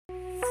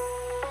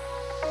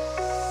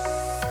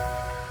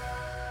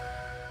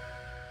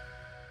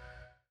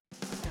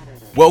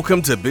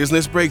Welcome to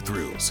Business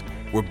Breakthroughs,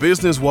 where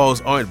business walls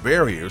aren't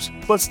barriers,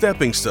 but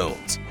stepping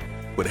stones.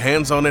 With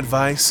hands-on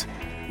advice,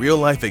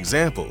 real-life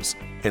examples,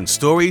 and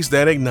stories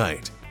that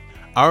ignite,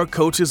 our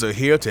coaches are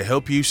here to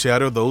help you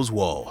shatter those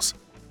walls.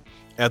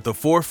 At the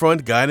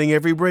forefront guiding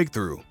every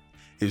breakthrough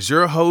is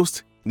your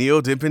host,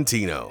 Neil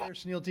DiPentino.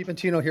 There's Neil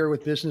DiPentino here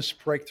with Business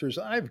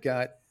Breakthroughs. I've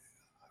got,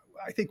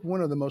 I think, one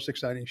of the most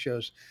exciting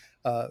shows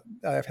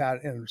I've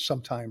had in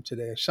some time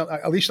today.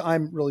 At least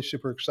I'm really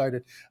super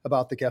excited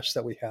about the guests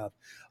that we have.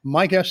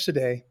 My guest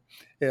today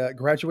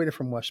graduated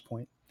from West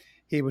Point.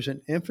 He was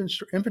an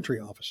infantry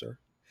officer.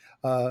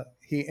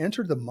 He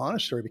entered the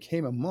monastery,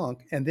 became a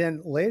monk, and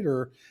then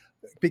later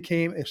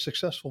became a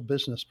successful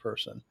business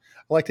person.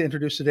 I'd like to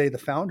introduce today the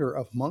founder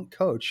of Monk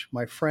Coach,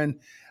 my friend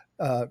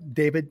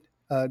David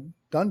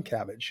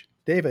Duncavage.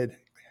 David,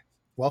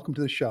 welcome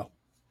to the show.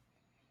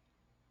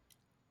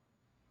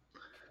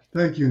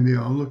 Thank you,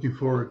 Neil. I'm looking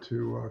forward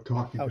to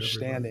talking.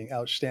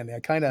 Outstanding. I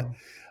kind of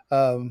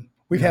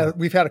we've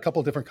had a couple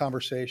of different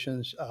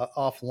conversations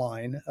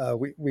offline.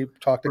 We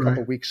talked a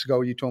couple of weeks ago.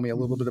 You told me a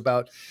little bit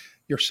about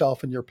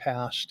yourself and your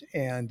past,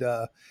 and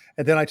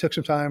then I took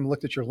some time,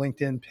 looked at your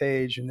LinkedIn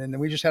page, and then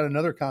we just had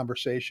another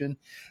conversation.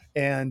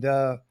 And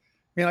I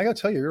got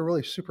to tell you, you're a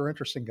really super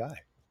interesting guy.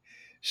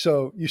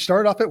 So you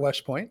started off at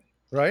West Point,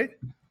 right?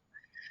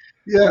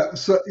 Yeah.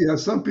 So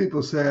some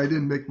people say I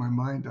didn't make my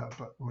mind up,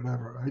 but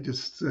whatever. I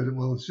just said,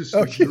 well, it's just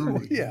a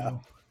journey. Yeah.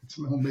 It's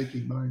no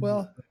making mind.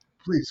 Well,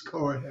 please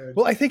go ahead.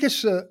 Well, I think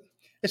it's a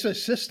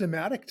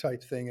systematic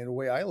type thing in the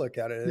way I look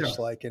at it. It's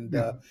and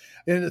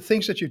the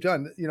things that you've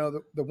done,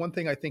 the one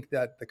thing I think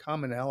that the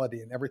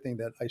commonality in everything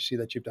that I see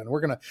that you've done,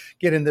 we're going to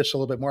get in this a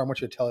little bit more. I want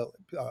you to tell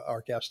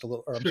our guest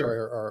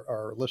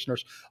our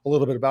listeners a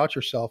little bit about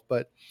yourself.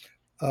 But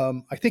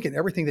I think in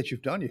everything that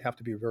you've done, you have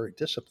to be very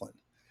disciplined.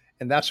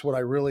 And that's what I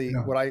really,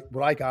 what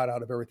I got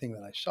out of everything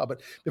that I saw.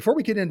 But before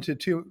we get into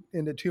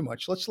too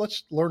much,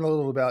 let's learn a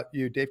little about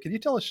you, Dave. Can you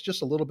tell us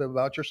just a little bit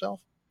about yourself?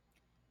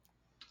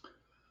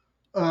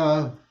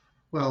 Well,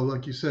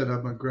 like you said,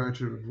 I'm a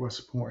graduate of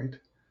West Point,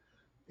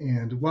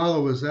 and while I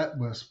was at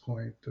West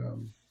Point,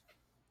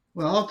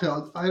 I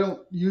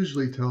don't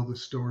usually tell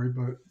this story,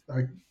 but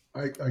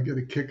I get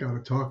a kick out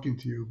of talking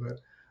to you.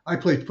 But I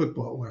played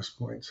football at West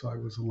Point, so I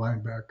was a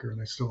linebacker,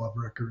 and I still have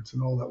records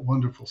and all that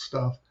wonderful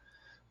stuff.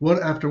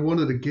 After one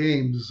of the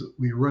games,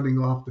 we were running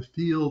off the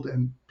field,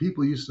 and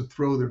people used to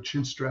throw their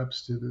chin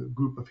straps to the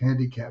group of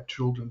handicapped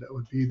children that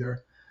would be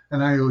there.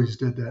 And I always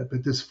did that.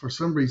 But for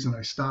some reason,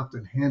 I stopped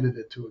and handed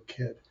it to a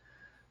kid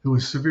who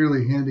was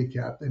severely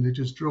handicapped, and it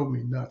just drove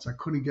me nuts. I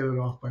couldn't get it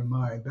off my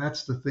mind.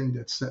 That's the thing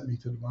that sent me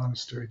to the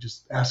monastery,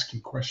 just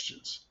asking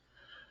questions.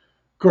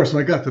 Of course,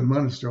 when I got to the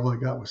monastery, all I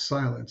got was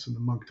silence, and the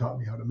monk taught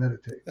me how to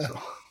meditate. So.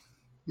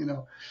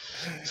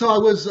 So I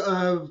was,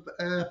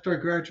 after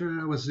I graduated,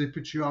 I was an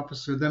infantry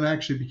officer. Then I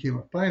actually became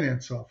a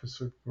finance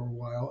officer for a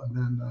while. And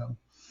then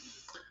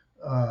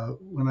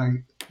when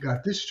I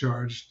got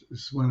discharged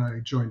is when I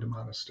joined the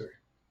monastery.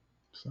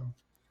 So,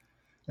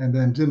 and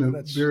then did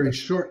a very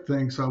short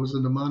thing. So I was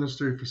in the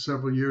monastery for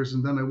several years.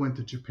 And then I went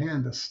to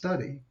Japan to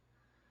study.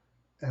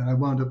 And I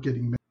wound up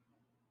getting married.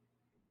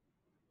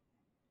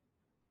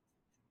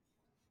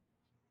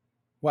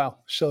 Wow.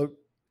 So.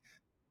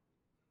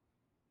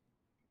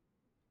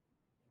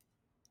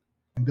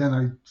 And then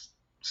I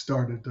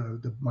started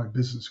my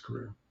business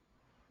career.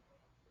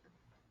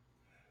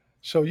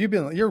 So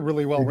you're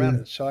really well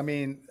rounded. So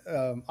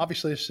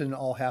obviously this didn't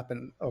all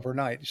happen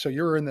overnight. So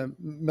you were in the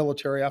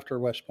military after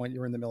West Point.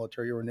 You were in the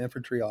military. You were an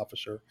infantry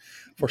officer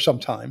for some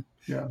time.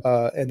 Yeah.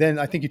 And then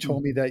I think you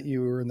told me that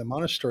you were in the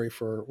monastery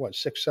for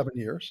 6-7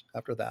 years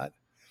after that.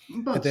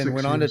 About and then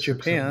went on to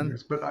Japan,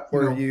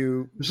 where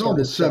you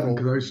started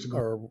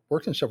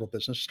worked in several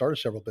businesses, started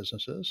several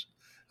businesses.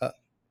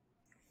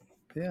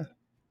 Yeah.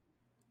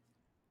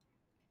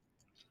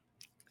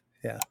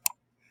 Yeah.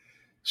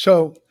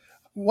 So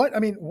what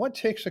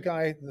takes a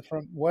guy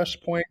from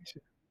West Point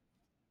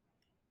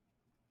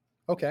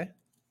okay.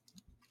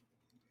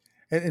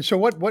 And so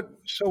what led,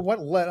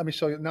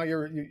 so now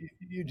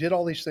you did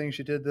all these things.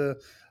 You did the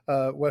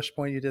West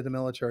Point, you did the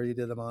military, you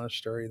did the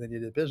monastery, then you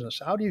did business.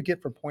 How do you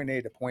get from point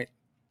A to point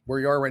where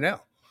you are right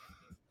now?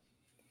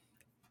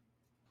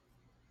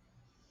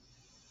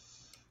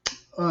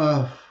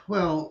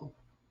 Well,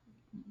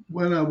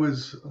 when I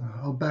was,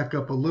 I'll back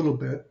up a little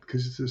bit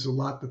because there's a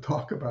lot to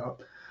talk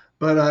about.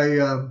 But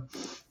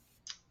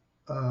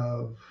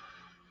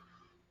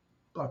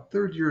about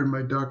third year in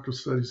my doctoral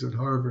studies at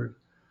Harvard,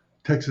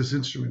 Texas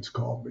Instruments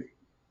called me.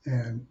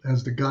 And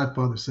as the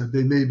Godfather said,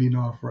 they made me an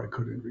offer I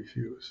couldn't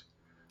refuse.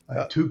 I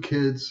had 2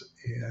 kids,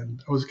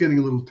 and I was getting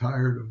a little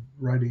tired of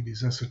writing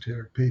these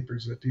esoteric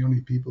papers that the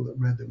only people that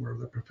read them were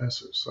the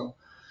professors. So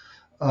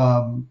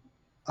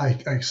I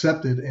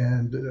accepted,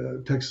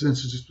 and Texas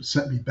Institute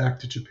sent me back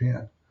to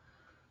Japan.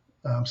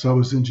 So I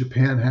was in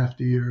Japan half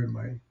the year,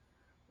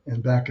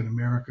 and back in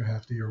America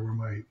half the year,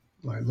 where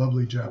my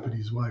lovely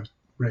Japanese wife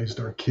raised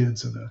our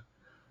kids and a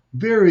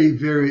very,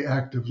 very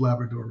active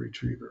Labrador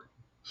Retriever.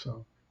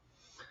 So,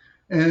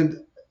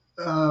 and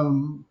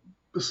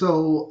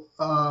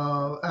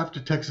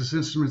After Texas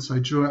Instruments,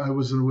 I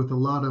was with a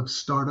lot of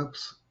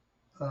startups.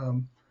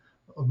 Um,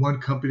 One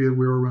company we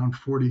were around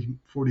 40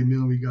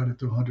 million, we got it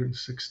to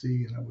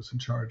 160, and I was in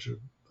charge of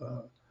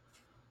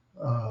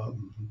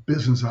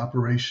business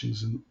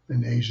operations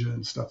in Asia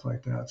and stuff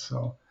like that.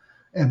 So,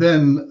 and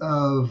then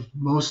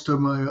most of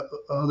my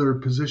other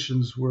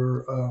positions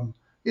were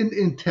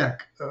in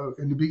tech.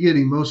 In the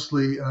beginning,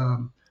 mostly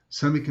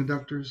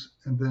semiconductors,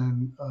 and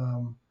then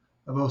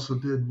I've also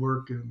did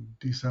work in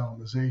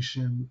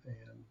desalinization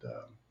and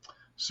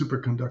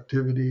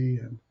superconductivity,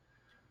 and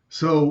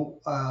so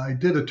I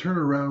did a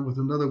turnaround with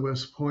another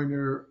West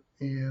Pointer,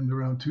 and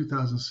around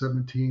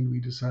 2017 we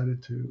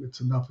decided to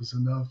it's enough is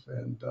enough,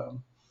 and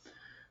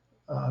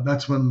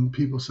that's when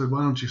people said,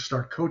 "Why don't you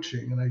start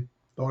coaching?" And I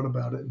thought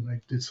about it, and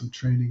I did some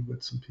training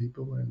with some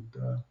people, and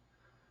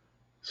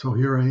so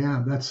here I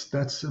am.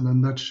 That's in a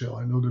nutshell.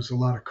 I know there's a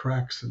lot of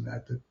cracks in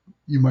that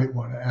you might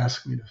want to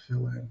ask me to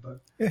fill in,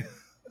 but Yeah.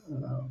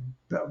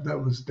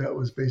 that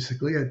was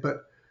basically it.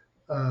 But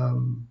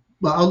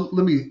well,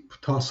 let me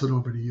toss it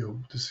over to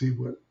you to see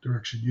what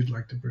direction you'd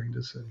like to bring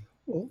this in.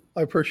 Well,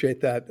 I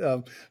appreciate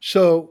that.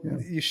 So Yeah.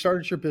 you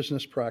started your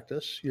business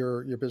practice,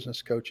 your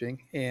business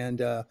coaching,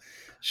 and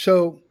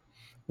so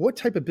what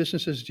type of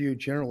businesses do you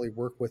generally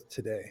work with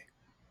today?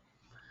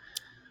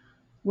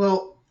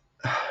 Well,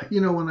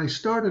 when I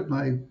started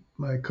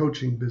my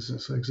coaching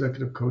business,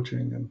 executive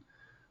coaching, and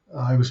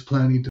I was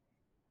planning to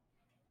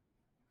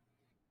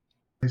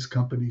raise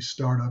companies,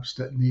 startups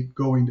that need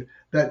going to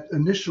that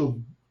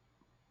initial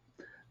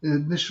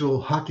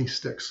hockey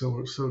stick,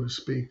 so to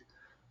speak,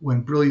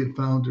 when brilliant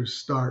founders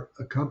start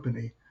a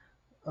company.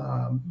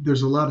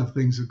 There's a lot of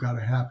things that got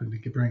to happen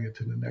to bring it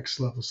to the next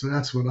level. So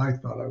that's what I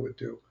thought I would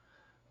do.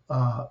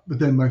 But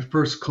then my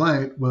first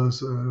client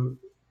was an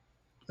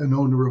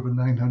owner of a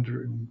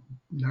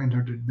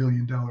 $900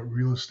 million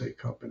real estate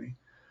company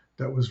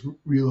that was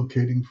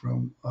relocating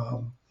from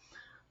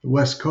the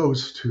West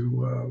Coast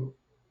to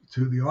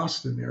the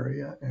Austin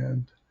area.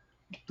 And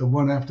the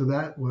one after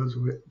that was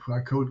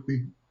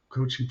we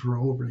coaching for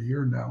over a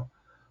year now.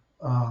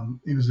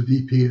 He was a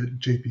VP at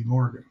JP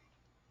Morgan.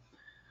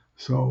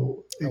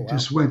 So Oh it wow.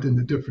 just went in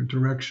a different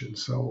direction.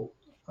 So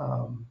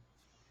um,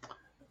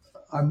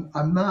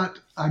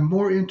 I'm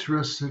more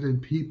interested in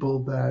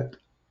people that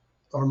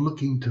are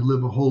looking to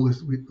live a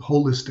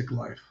holistic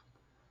life.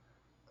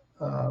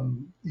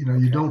 You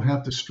Okay. don't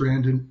have to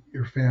strand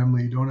your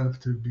family. You don't have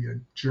to be a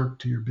jerk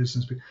to your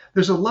business.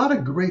 There's a lot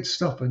of great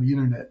stuff on the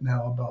internet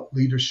now about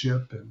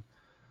leadership, and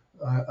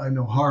I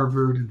know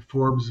Harvard and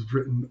Forbes have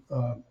written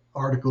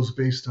articles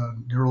based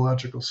on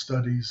neurological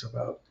studies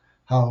about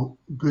how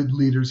good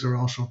leaders are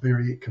also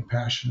very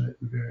compassionate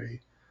and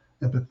very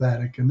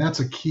empathetic, and that's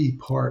a key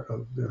part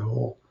of the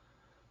whole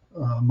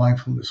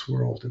mindfulness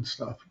world and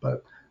stuff.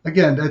 But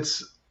again,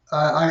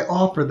 I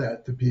offer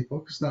that to people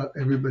because not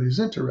everybody's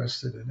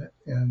interested in it,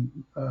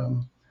 and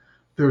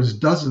there's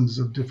dozens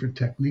of different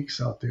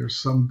techniques out there.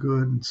 Some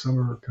good and some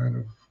are kind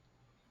of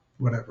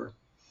whatever.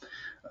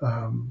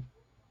 Um,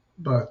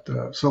 but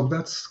so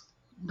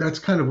that's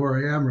kind of where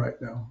I am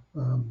right now.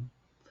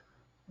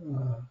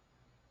 Uh,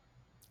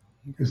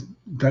 is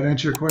that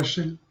answer your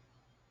question?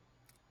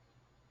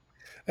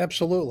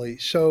 Absolutely.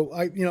 So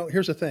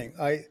here's the thing.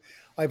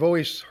 I've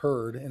always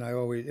heard,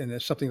 and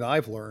it's something that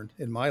I've learned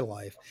in my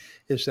life,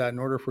 is that in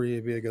order for you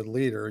to be a good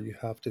leader, you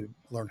have to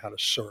learn how to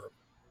serve.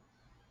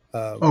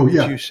 Oh Would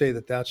yeah, you say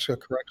that that's a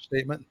correct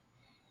statement?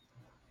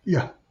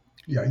 yeah,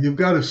 yeah. You've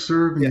got to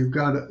serve, and Yeah. you've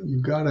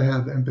got to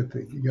have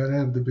empathy. You got to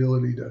have the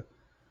ability to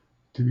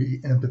be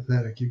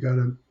empathetic. You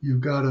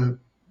got to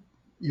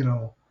you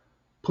know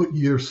put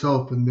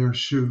yourself in their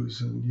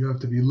shoes, and you have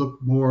to be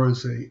looked more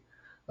as a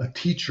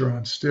teacher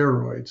on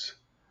steroids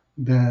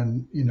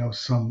than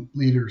some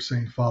leader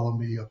saying follow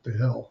me up the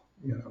hill.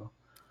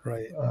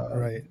 Right. Uh,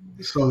 Right.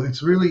 so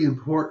it's really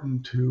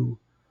important to.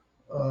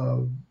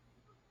 Uh,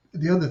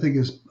 the other thing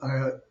is,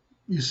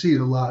 you see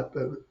it a lot.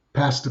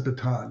 Pass the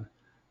baton.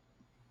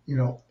 You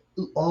know,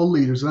 all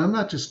leaders, and I'm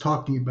not just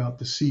talking about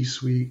the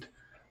C-suite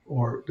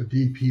or the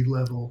VP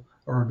level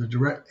or the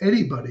direct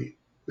anybody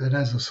that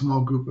has a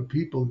small group of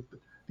people.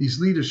 These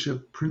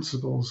leadership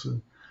principles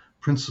and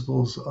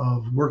principles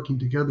of working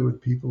together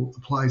with people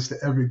applies to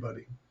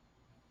everybody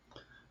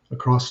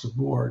across the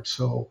board.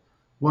 So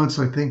once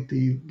I think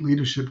the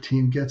leadership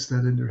team gets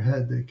that in their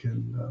head, they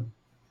can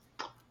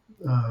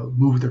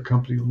move their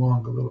company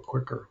along a little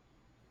quicker.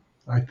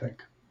 I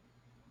think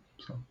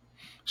so.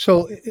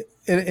 So,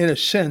 in a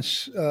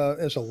sense,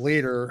 as a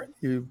leader,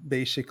 you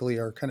basically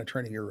are kind of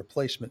training your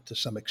replacement to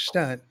some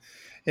extent,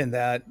 in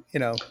that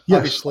Yes,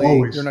 obviously you're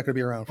always, not going to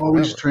be around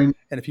always forever, train.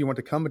 and if you want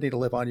the company to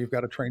live on, you've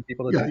got to train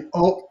people to Yeah, do.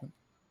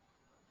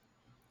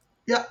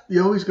 yeah.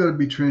 You always got to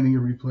be training a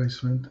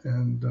replacement,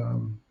 and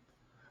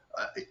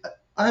I,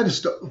 I had to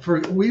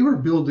start. We were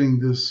building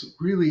this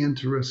really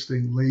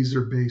interesting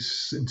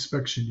laser-based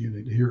inspection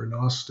unit here in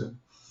Austin,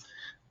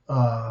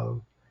 uh,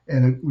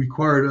 and it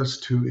required us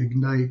to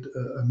ignite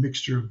a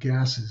mixture of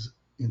gases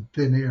in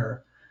thin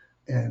air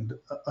and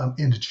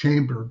in a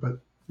chamber, but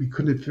we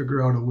couldn't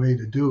figure out a way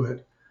to do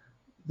it.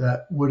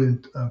 that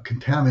wouldn't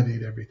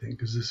contaminate everything,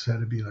 because this had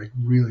to be like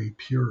really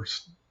pure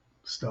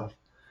stuff.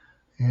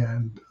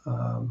 And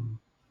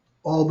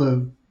all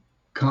the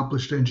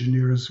accomplished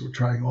engineers were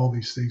trying all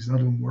these things. None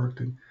of them worked.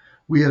 And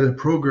we had a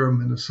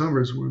program in the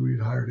summers where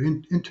we'd hired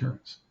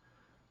interns.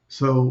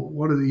 So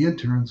one of the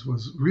interns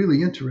was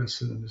really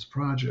interested in this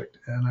project.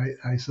 And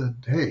I said,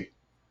 hey,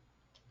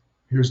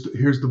 here's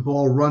the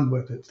ball, run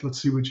with it.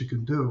 Let's see what you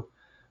can do.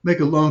 Make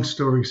a long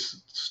story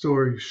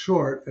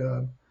short,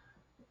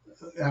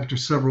 after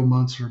several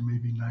months or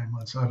maybe 9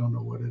 months, I don't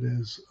know what it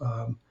is,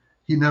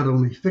 he not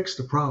only fixed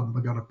the problem,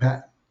 but got a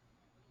patent.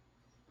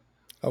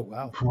 Oh,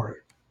 wow. For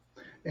it.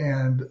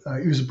 And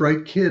he was a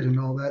bright kid and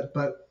all that.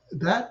 But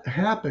that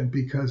happened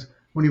because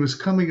when he was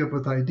coming up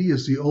with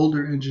ideas, the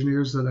older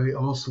engineers that I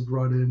also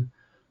brought in,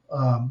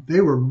 they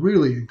were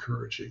really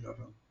encouraging of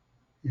him,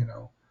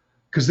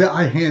 because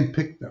I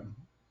handpicked them.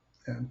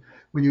 And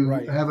when you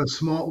have a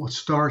small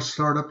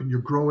startup and you're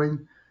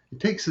growing, it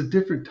takes a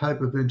different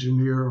type of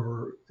engineer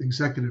or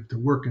executive to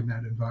work in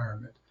that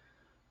environment.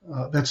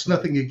 That's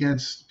nothing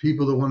against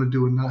people that want to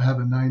do and not have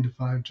a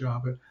 9-to-5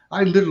 job. But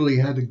I literally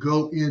had to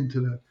go into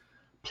the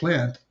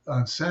plant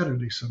on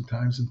Saturday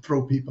sometimes and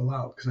throw people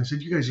out, because I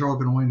said, you guys are all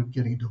going to wind up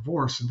getting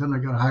divorced, and then I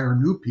got to hire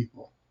new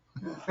people.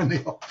 And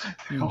they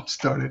all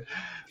started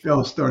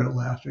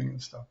laughing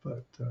and stuff.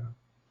 But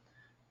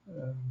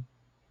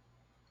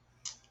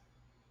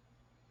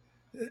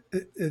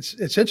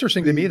it's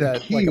interesting to me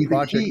that like a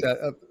project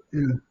that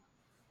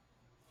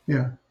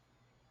yeah.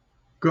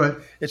 Go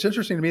ahead. It's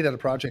interesting to me that a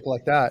project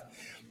like that,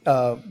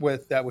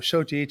 that was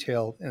so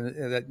detailed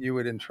and that you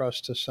would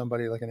entrust to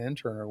somebody like an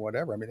intern or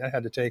whatever. I mean, that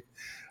had to take.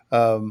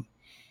 I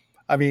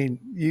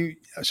mean,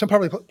 some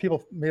probably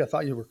people may have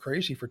thought you were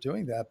crazy for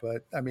doing that,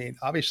 but I mean,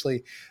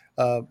 obviously,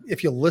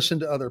 if you listen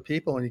to other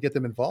people and you get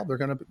them involved, they're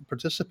going to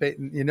participate,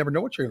 and you never know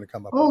what you're going to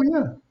come up with. Oh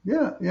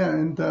yeah.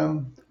 And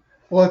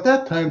well, at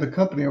that time, the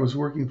company I was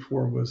working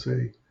for was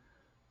a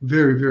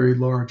very, very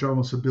large,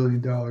 almost $1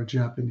 billion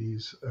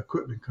Japanese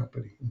equipment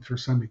company for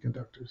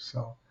semiconductors.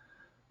 So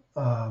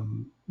I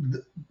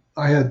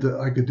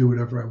could do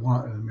whatever I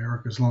want in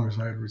America as long as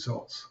I had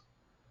results.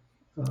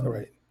 All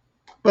right.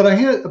 But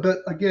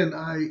again,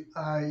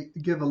 I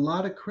give a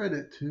lot of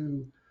credit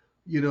to,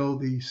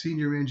 the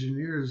senior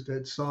engineers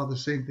that saw the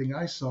same thing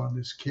I saw in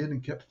this kid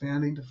and kept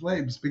fanning the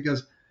flames,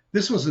 because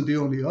this wasn't the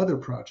only other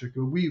project.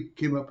 We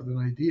came up with an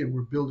idea and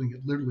we're building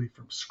it literally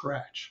from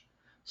scratch.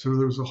 So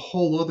there was a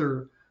whole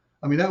other.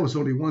 I mean, that was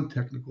only one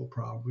technical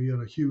problem. We had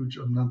a huge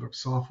number of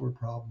software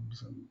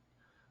problems and,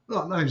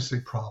 well, not even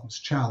say problems,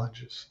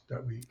 challenges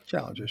that we.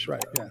 Challenges,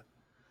 right? Yeah.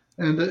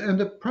 And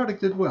the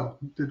product did well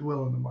in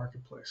the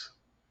marketplace.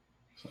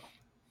 So.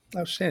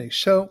 Outstanding.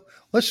 So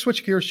let's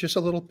switch gears just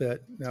a little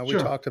bit. Now we Sure.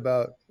 talked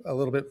about a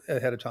little bit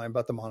ahead of time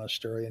about the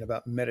monastery and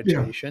about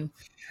meditation,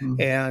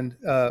 and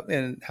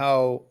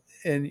how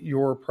in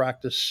your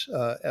practice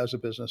as a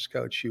business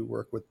coach, you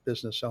work with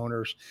business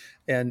owners,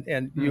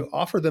 and you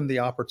offer them the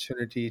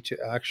opportunity to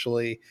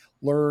actually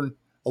learn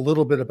a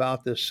little bit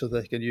about this so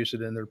they can use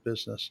it in their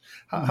business.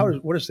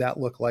 What does that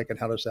look like, and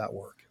how does that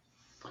work?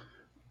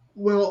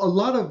 Well,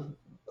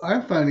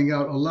 I'm finding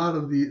out a lot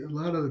of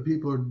the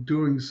people are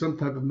doing some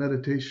type of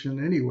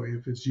meditation anyway,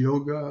 if it's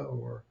yoga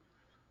or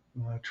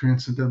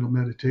transcendental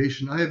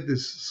meditation. I have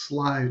this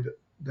slide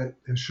that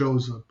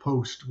shows a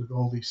post with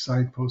all these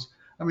signposts.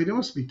 I mean, there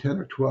must be 10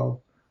 or 12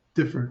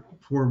 different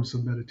forms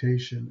of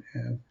meditation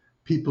and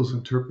people's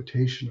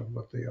interpretation of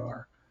what they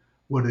are,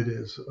 what it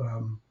is.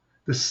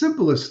 The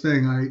simplest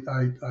thing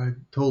I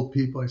told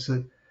people, I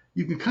said,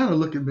 you can kind of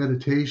look at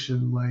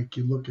meditation like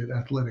you look at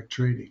athletic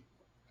training.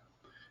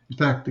 In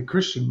fact, the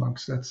Christian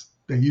monks,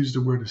 they used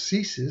the word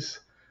ascesis,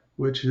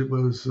 which it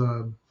was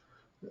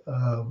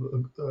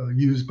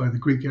used by the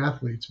Greek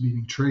athletes,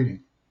 meaning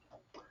training.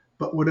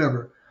 But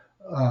whatever,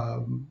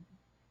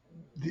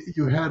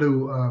 you had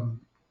to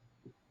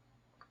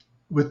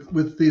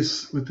with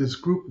this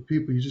group of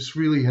people, you just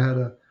really had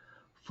to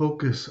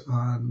focus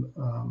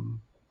on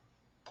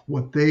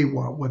what they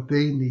want, what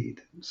they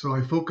need. So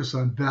I focus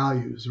on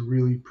values are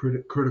really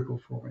critical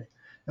for me.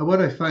 And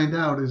what I find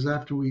out is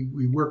after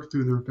we work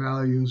through their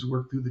values,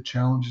 work through the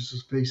challenges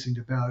of facing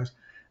the values,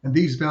 and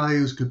these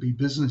values could be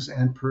business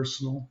and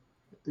personal.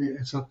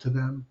 It's up to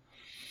them.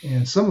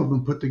 And some of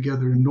them put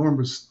together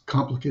enormous,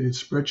 complicated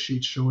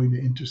spreadsheets showing the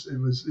interest. It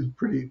was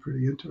pretty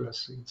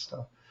interesting and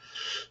stuff.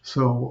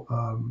 So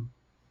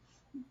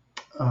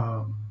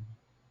I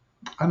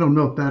don't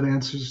know if that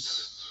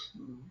answers.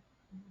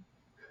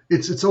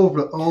 It's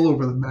all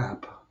over the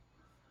map.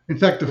 In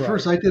fact,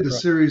 I did a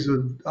series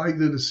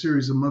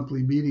of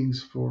monthly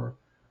meetings for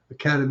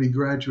Academy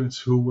graduates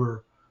who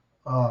were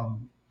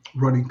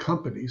running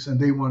companies, and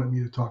they wanted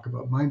me to talk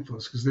about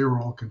mindfulness because they were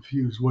all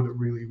confused what it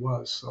really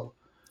was. So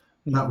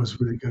that was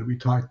really good. We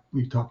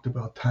talked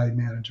about time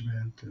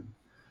management and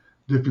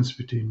difference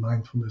between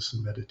mindfulness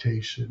and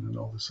meditation and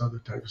all this other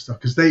type of stuff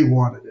because they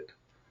wanted it.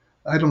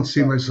 I don't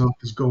see myself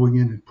as going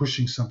in and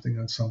pushing something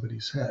on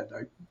somebody's head.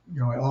 I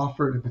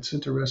offer it. If it's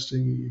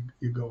interesting,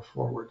 you go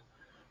forward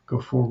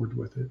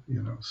with it.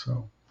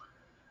 So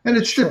And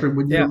it's Sure. different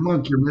when you're Yeah. a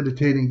monk. You're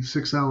meditating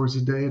 6 hours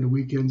a day, and the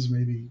weekends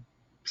maybe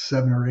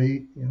 7 or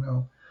 8.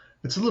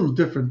 It's a little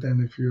different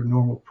than if you're a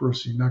normal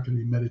person. You're not going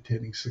to be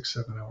meditating 6,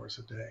 7 hours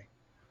a day.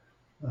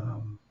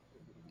 Um,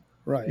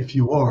 Right. if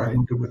you are, I Right.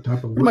 wonder what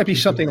type of It might work be you're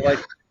something doing.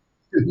 like,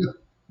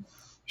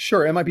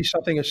 sure, it might be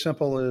something as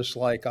simple as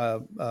like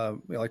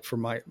for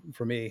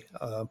me,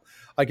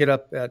 I get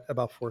up at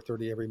about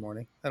 4:30 every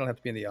morning. I don't have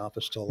to be in the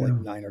office till like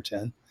Yeah. 9 or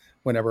 10.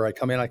 Whenever I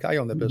come in, I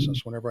own the Hmm.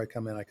 business. Whenever I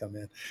come in, I come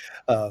in.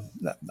 Uh,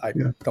 I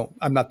Yeah. don't.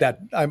 I'm not that.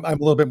 I'm a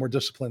little bit more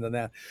disciplined than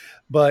that,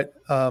 but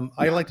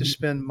I like to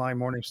spend my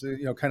mornings,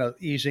 kind of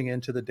easing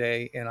into the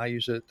day, and I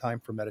use it time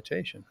for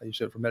meditation. I use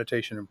it for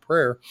meditation and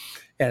prayer,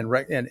 and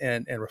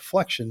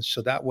reflections.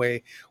 So that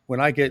way,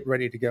 when I get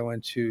ready to go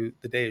into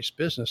the day's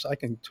business, I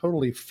can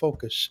totally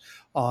focus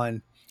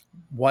on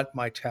what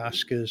my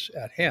task is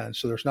at hand.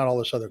 So there's not all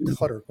this other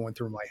clutter going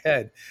through my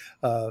head.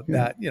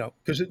 Yeah.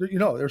 Because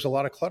there's a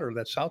lot of clutter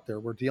that's out there.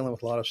 We're dealing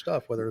with a lot of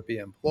stuff, whether it be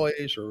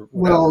employees or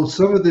Well, whatever.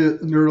 some of the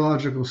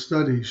neurological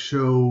studies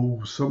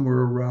show somewhere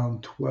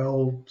around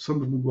 12,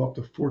 some of them go up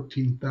to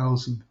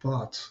 14,000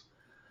 thoughts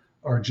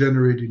are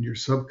generated in your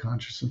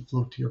subconscious and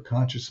float to your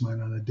conscious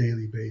mind on a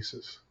daily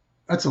basis.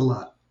 That's a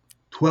lot.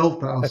 That's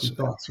 12,000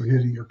 thoughts are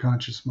hitting your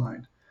conscious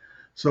mind.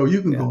 So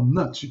you can yeah, go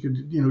nuts.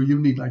 You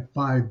need like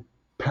 5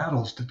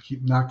 paddles to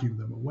keep knocking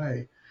them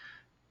away.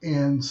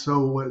 And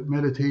so, what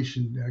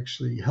meditation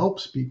actually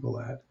helps people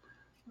at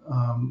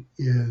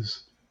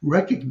is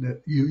recognize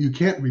you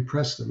can't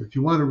repress them. If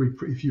you want to,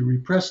 if you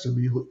repress them,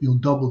 you'll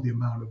double the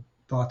amount of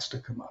thoughts to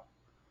come up.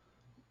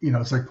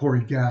 It's like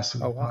pouring gas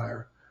in oh a wow,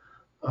 fire.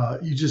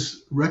 You just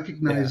yeah,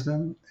 recognize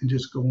them and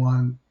just go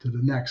on to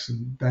the next.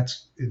 And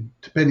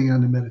depending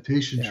on the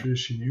meditation yeah,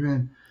 tradition you're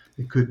in,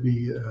 it could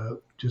be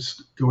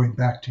just going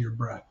back to your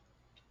breath.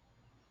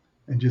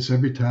 And just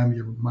every time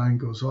your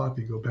mind goes off,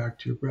 you go back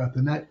to your breath.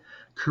 And that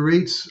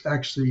creates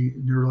actually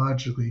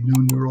neurologically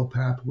new neural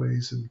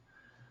pathways. And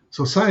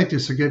so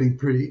scientists are getting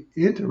pretty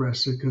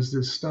interested because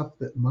there's stuff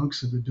that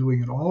monks have been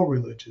doing in all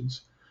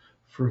religions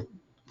for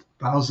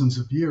thousands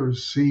of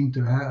years seems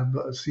to have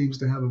a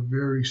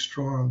very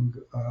strong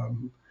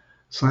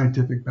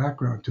scientific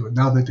background to it.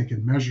 Now that they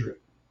can measure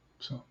it,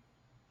 so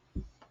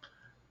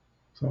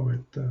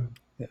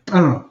yeah.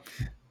 I don't know.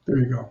 There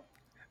you go.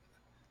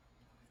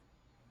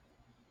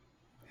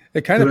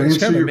 Did I It's kind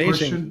answer of your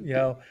amazing,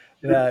 question?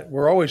 that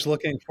we're always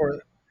looking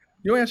for.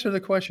 You answer the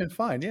question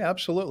fine. Yeah,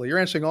 absolutely. You're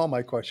answering all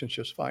my questions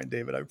just fine,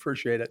 David. I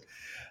appreciate it.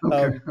 Okay.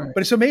 All right.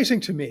 But it's Yeah. amazing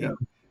to me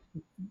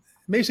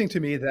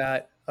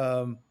that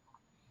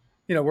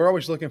we're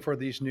always looking for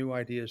these new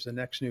ideas, the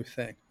next new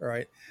thing,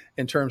 right?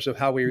 In terms of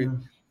how we Yeah.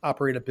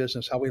 operate a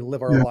business, how we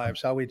live our Yeah.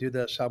 lives, how we do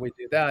this, how we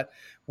do that.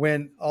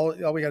 When all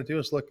we got to do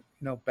is look,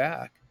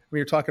 back. I mean,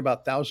 you're talking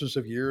about thousands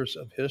of years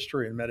of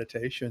history and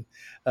meditation,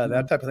 Yeah.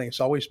 that type of thing. It's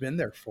always been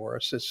there for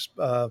us.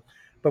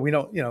 But we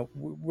don't,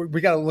 we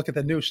got to look at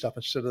the new stuff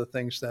instead of the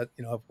things that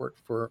have worked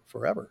for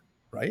forever,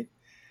 right?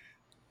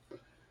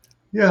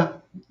 Yeah.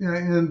 Yeah.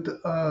 And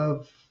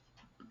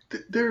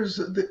there's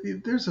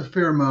a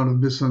fair amount of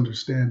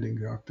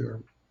misunderstanding out there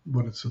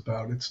what it's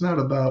about. It's not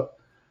about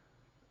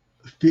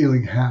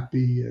feeling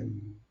happy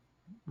and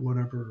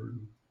whatever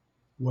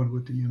one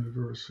with the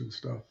universe and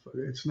stuff.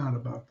 It's not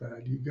about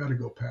that. You got to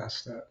go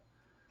past that.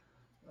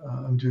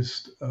 And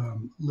just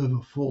live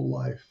a full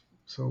life.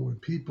 So when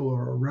people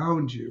are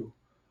around you,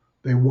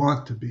 they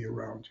want to be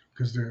around you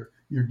because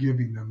you're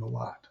giving them a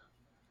lot.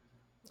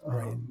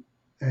 Right. Um,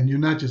 and you're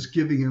not just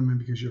giving them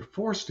because you're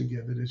forced to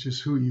give it. It's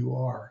just who you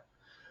are.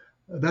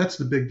 That's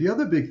the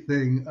other big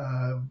thing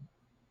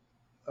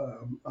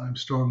I'm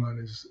strong on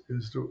is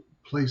the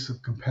place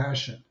of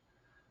compassion,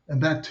 and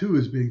that too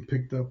is being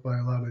picked up by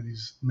a lot of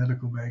these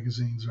medical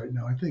magazines right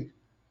now. I think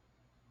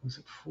was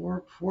it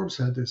Forbes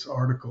had this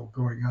article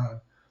going on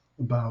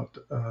about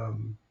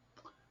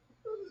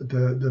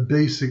the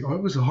basic. Oh,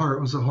 it was a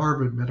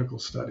Harvard medical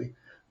study.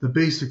 The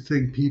basic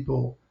thing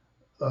people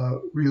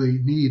really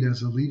need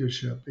as a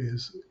leadership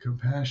is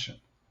compassion,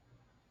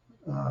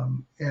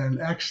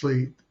 and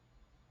actually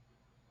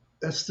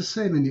that's the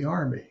same in the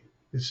army.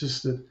 It's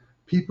just that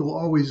people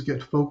always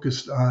get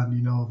focused on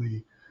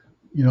the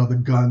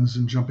guns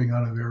and jumping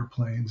out of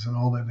airplanes and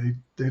all that.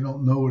 They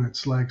don't know what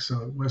it's like.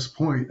 So at West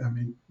Point, I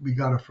mean, we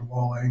got it from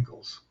all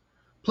angles.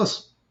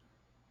 Plus,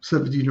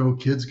 17-year-old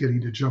kids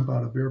getting to jump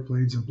out of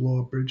airplanes and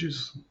blow up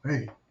bridges.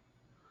 Hey,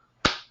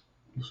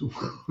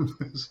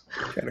 it's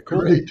Kind of cool.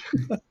 great.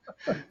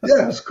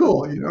 Yeah, it's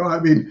cool. I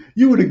mean,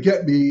 you wouldn't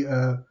get me.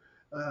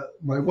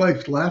 My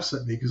wife laughs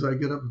at me because I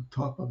get up on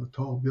top of a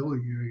tall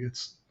building and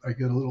I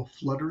get a little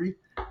fluttery.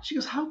 She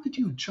goes, "How could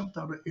you have jumped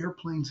out of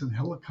airplanes and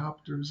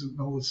helicopters and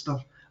all this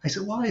stuff?" I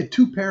said, "Well, I had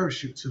 2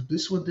 parachutes. If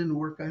this one didn't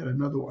work, I had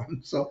another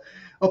one. So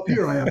up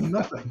here, I have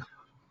nothing."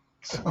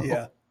 So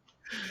Yeah.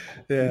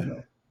 Yeah. you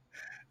know,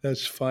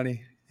 That's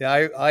funny.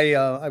 Yeah,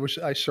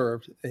 I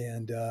served,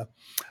 and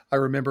I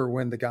remember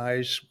when the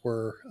guys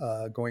were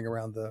going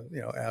around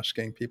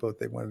asking people if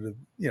they wanted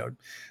to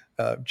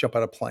jump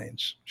out of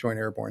planes, join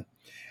airborne,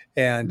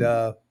 and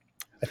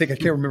I think I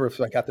can't remember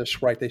if I got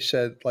this right. They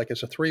said like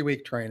it's a 3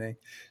 week training.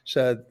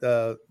 Said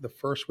the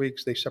first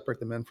weeks they separate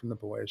the men from the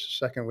boys.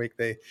 The second week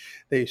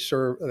they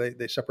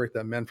separate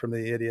the men from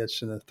the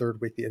idiots, and the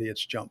third week the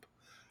idiots jump.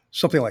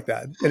 Something like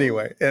that.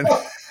 Anyway, and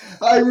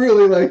I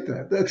really like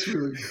that. That's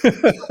really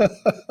good.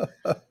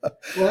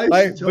 Well, but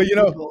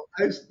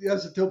I used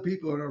to tell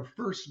people in our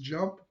first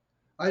jump,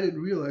 I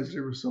didn't realize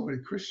there were so many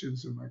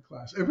Christians in my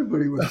class.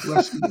 Everybody was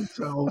blessing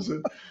themselves,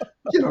 and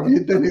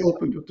then they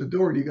opened up the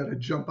door, and you got to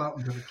jump out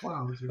into the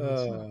clouds.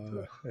 It's not,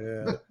 yeah,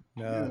 you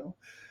no, know,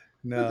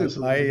 but no. there's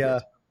a lot of good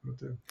stuff out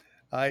there.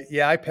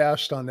 I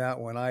passed on that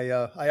one.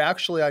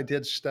 I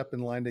did step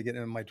in line to get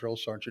in. My drill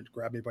sergeant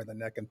grabbed me by the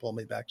neck and pulled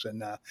me back, said,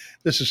 "Nah,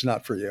 this is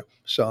not for you."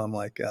 So I'm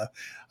like,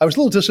 I was a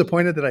little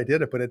disappointed that I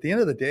did it, but at the end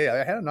of the day,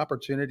 I had an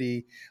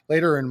opportunity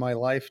later in my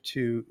life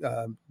to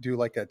do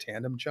like a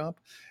tandem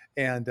jump,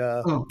 and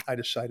Oh, I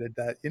decided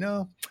that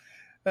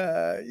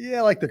yeah,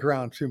 I like the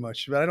ground too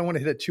much, but I don't want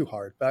to hit it too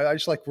hard. But I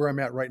just like where I'm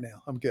at right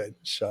now. I'm good.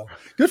 So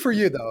good for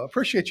you, though.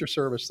 Appreciate your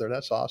service there.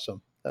 That's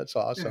awesome. That's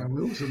yeah, awesome.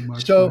 well, it wasn't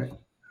much. So.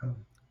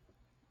 Um,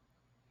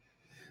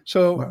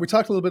 So but we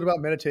talked a little bit about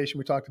meditation.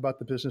 We talked about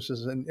the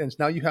businesses, and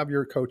now you have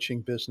your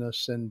coaching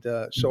business. And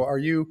so,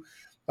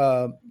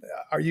 uh,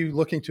 are you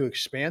looking to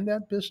expand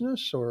that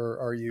business, or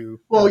are you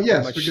well, pretty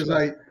yes, much?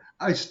 because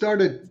I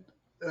started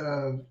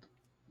uh,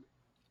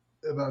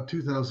 about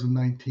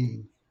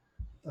 2019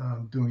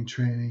 doing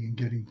training and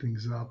getting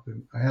things up,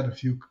 and I had a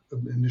few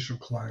initial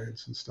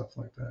clients and stuff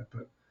like that.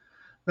 But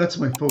that's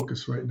my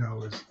focus right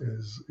now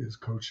is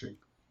coaching.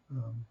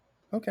 Um,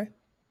 Okay,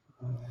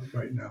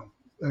 right now,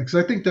 because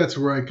I think that's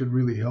where I could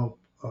really help.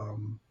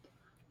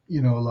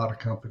 A lot of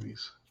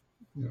companies.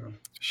 You know.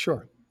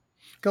 sure.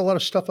 Got a lot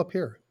of stuff up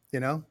here,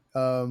 and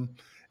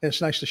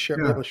it's nice to share,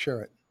 be Yeah. able to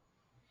share it.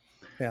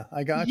 Yeah,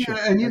 I got you.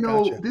 Yeah, and I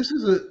got you. this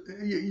is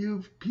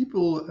you've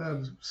people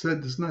have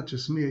said this, not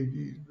just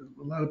me.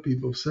 A lot of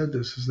people have said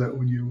this is that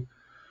when you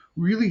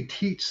really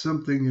teach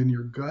something in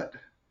your gut,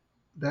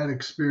 that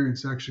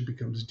experience actually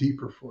becomes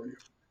deeper for you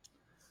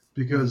Mhm.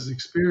 because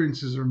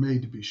experiences are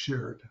made to be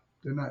shared.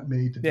 They're not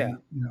made to Yeah. be,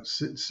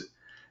 sit.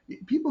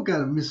 People got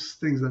to miss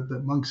things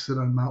that monks sit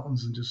on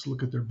mountains and just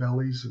look at their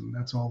bellies and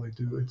that's all they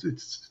do.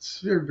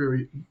 It's very,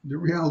 very, the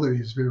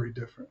reality is very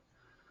different.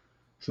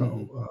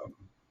 hmm So,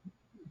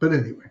 but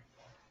anyway,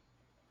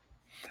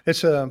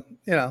 It's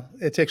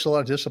it takes a lot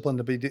of discipline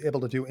to be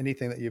able to do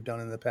anything that you've done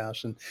in the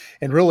past,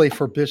 and really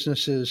for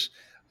businesses,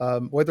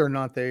 whether or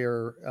not they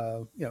are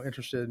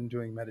interested in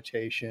doing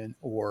meditation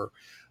or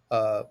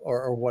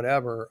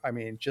whatever. I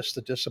mean, just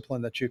the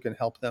discipline that you can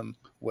help them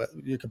with,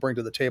 you can bring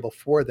to the table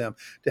for them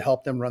to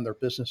help them run their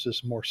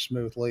businesses more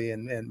smoothly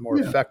and more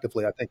yeah.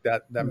 effectively. I think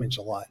that Yeah. means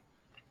a lot.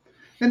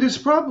 And there's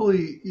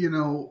probably,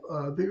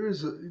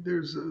 there's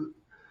a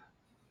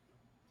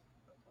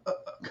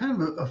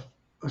kind of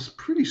a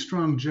pretty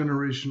strong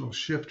generational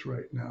shift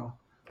right now.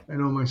 I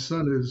know my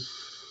son is,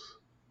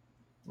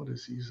 what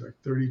is he? He's like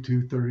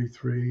 32,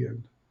 33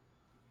 and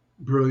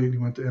brilliant. He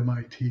went to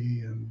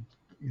MIT and,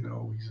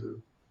 he's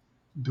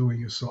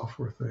doing a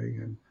software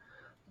thing.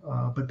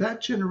 And, but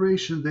that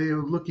generation, they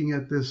are looking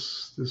at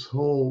this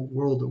whole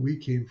world that we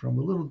came from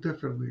a little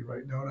differently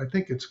right now. And I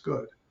think it's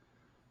good.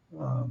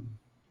 Um,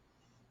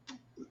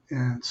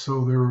 and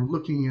so they're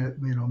looking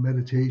at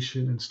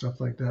meditation and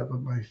stuff like that,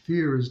 but my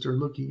fear is they're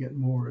looking at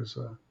more as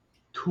a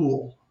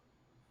tool.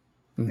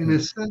 In a hmm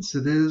sense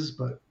it is,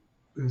 but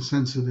in a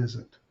sense it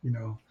isn't.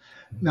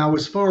 Now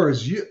as far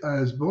as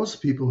as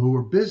most people who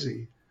are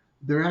busy,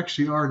 there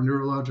actually are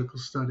neurological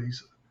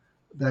studies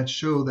that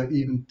show that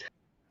even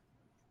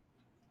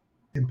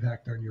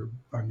impact on your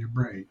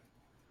brain.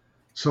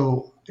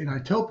 So, and I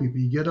tell people,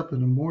 you get up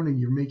in the morning,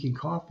 you're making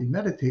coffee,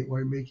 meditate while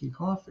you're making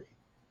coffee.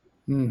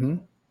 hmm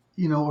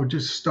Or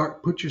just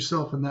put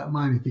yourself in that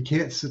mind. If you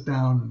can't sit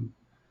down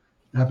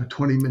and have a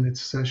 20-minute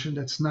session,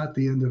 that's not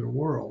the end of the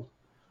world.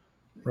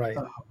 Right.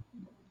 Uh,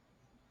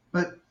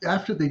 but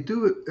after they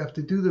do it,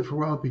 after they do that for a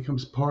while, it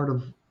becomes part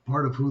of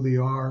who they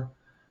are.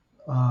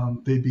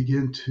 They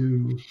begin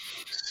to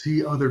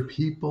see other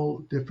people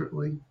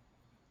differently,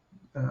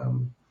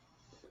 um,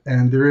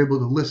 and they're able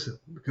to listen.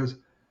 Because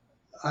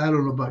I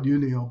don't know about you,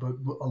 Neil, but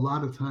a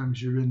lot of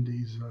times you're in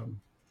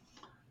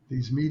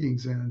these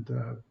meetings and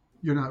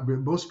you're not.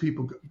 Most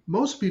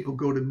people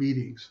go to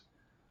meetings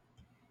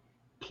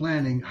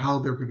planning how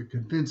they're going to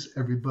convince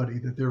everybody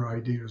that their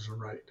ideas are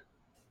right.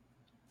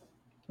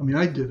 I mean,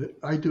 I did it.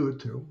 I do it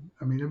too.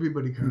 I mean,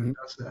 everybody kind of hmm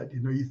does that.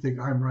 You think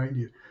I'm right.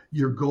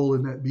 Your goal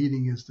in that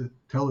meeting is to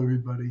tell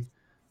everybody,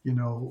 you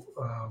know,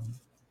 um,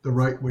 the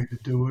right way to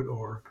do it,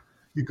 or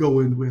you go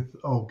in with,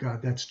 oh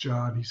God, that's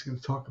John. He's going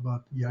to talk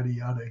about yada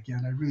yada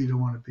again. I really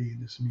don't want to be in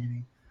this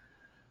meeting.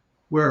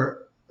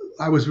 Where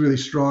I was really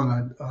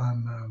strong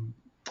on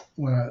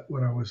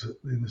when I was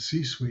in the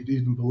C-suite,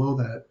 even below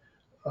that,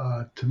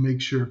 to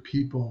make sure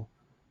people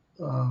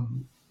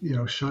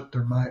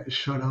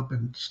shut up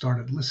and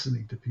started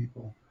listening to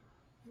people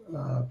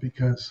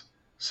because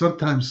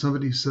sometimes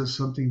somebody says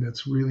something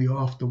that's really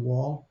off the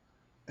wall,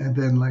 and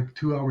then like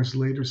 2 hours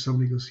later,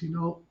 somebody goes,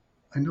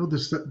 I know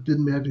this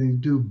didn't have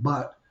anything to do,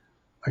 but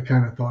I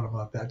kind of thought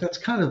about that. That's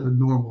kind of a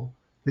normal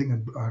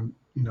thing on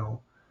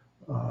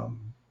um,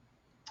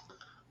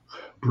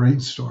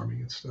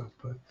 brainstorming and stuff.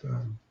 But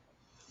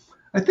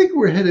I think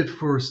we're headed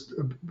for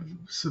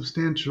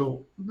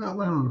substantial.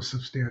 No, I don't know,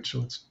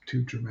 substantial. It's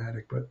too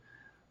dramatic, but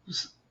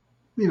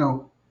you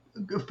know,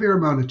 a fair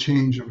amount of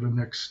change over the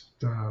next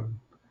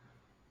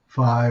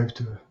 5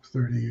 to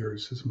 30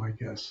 years is my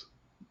guess.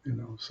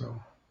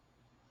 So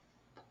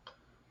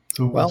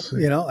we'll Well,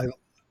 see.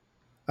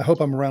 I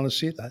hope I'm around to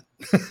see that.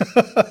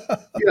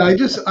 Yeah, I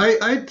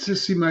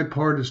just see my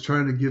part as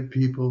trying to give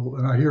people,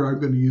 and I'm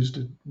going to use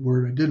the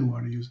word I didn't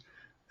want to use,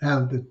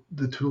 have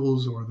the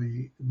tools or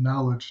the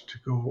knowledge to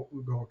go,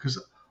 because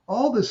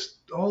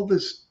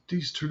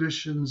these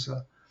traditions,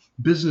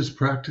 business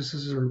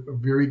practices are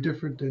very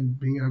different than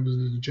I was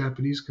in a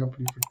Japanese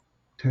company for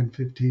 10,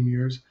 15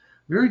 years,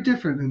 very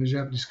different than a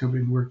Japanese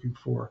company working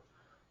for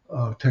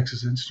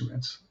Texas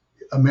Instruments,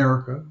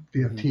 America,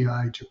 they have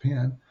TI,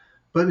 Japan,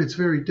 but it's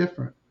very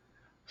different.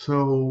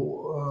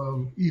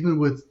 So even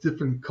with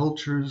different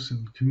cultures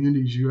and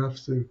communities,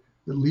 the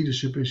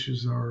leadership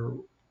issues are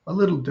a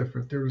little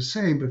different. They're the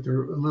same, but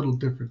they're a little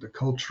different. The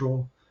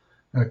cultural,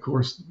 and of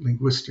course,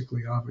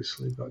 linguistically,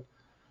 obviously. But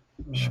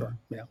Sure,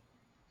 yeah.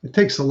 it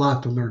takes a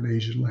lot to learn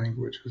Asian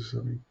languages.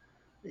 I mean,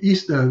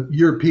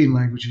 European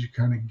languages, you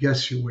kind of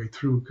guess your way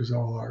through because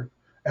all our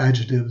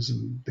adjectives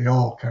and they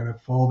all kind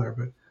of fall there.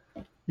 But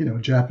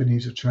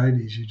Japanese or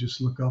Chinese, you just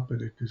look up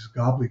at it because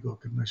gobbledygook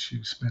unless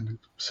you spend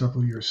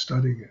several years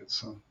studying it.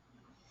 So,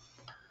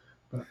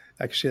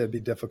 Actually, that'd be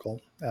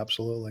difficult.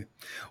 Absolutely.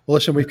 Well,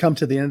 listen, we've come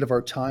to the end of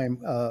our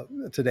time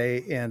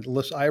today, and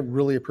listen, I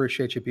really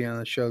appreciate you being on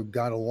the show.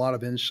 Got a lot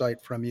of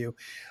insight from you,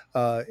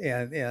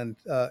 and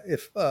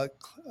if our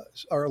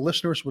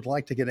listeners would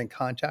like to get in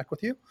contact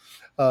with you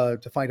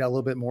to find out a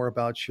little bit more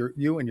about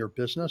you and your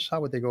business,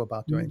 how would they go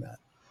about doing that?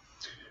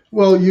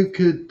 Well, you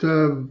could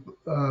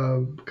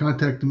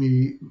contact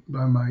me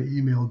by my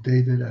email,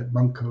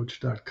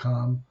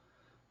 david@monkcoach.com.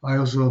 I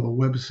also have a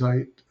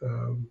website,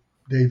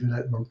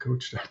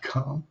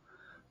 david@monkcoach.com.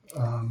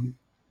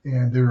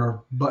 And there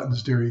are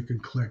buttons there you can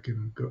click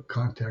and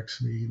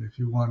contact me. And if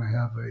you want to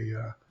have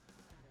a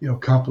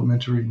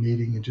complimentary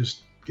meeting and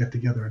just get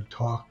together and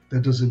talk,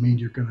 that doesn't mean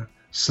you're going to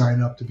sign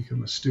up to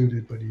become a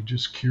student, but you're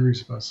just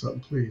curious about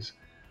something, please.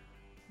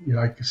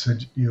 I can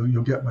send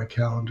you'll get my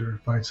calendar and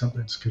find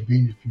something that's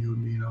convenient for you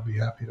and me, and I'll be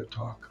happy to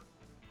talk.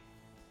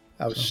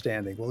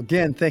 Outstanding. Well,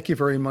 again, thank you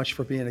very much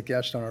for being a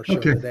guest on our show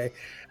today.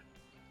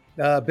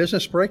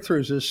 Business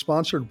Breakthroughs is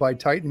sponsored by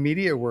Titan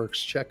Media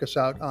Works. Check us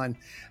out on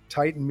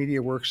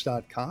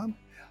titanmediaworks.com.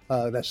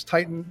 That's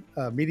Titan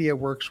Media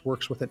Works,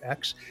 works with an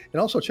X.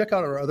 And also check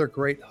out our other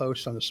great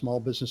hosts on the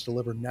Small Business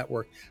Delivered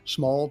Network,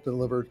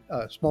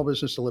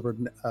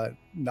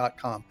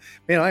 smallbusinessdelivered.com.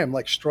 Man, I am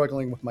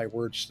struggling with my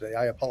words today.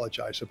 I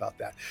apologize about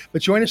that.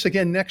 But join us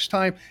again next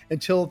time.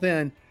 Until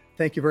then,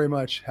 thank you very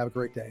much. Have a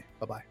great day.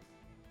 Bye-bye.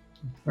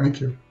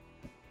 Thank you.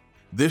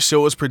 This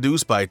show is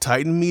produced by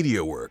Titan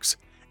Media Works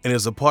and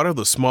is a part of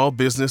the Small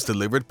Business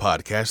Delivered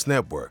Podcast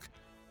Network.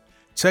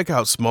 Check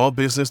out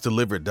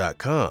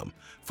smallbusinessdelivered.com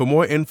for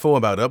more info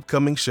about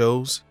upcoming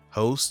shows,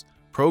 hosts,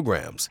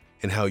 programs,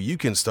 and how you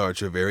can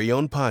start your very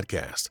own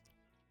podcast.